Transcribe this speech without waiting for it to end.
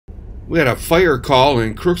We had a fire call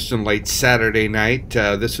in Crookston late Saturday night.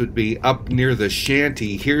 This would be up near the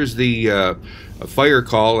shanty. Here's the fire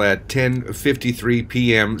call at 10:53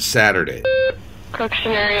 p.m. Saturday. Crookston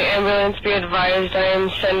area ambulance, be advised I am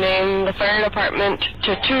sending the fire department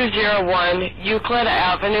to 201 Euclid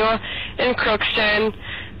Avenue in Crookston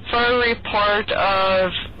for a report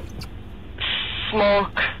of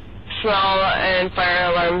smoke, smell, and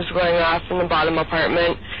fire alarms going off in the bottom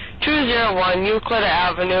apartment. 201 Euclid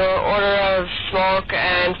Avenue, order of smoke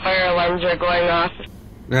and fire alarms are going off.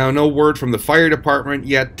 Now, no word from the fire department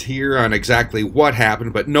yet here on exactly what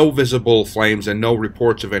happened, but no visible flames and no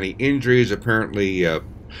reports of any injuries. Apparently,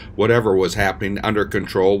 whatever was happening under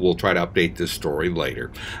control. We'll try to update this story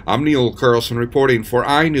later. I'm Neil Carlson reporting for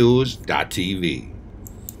iNewZ.TV.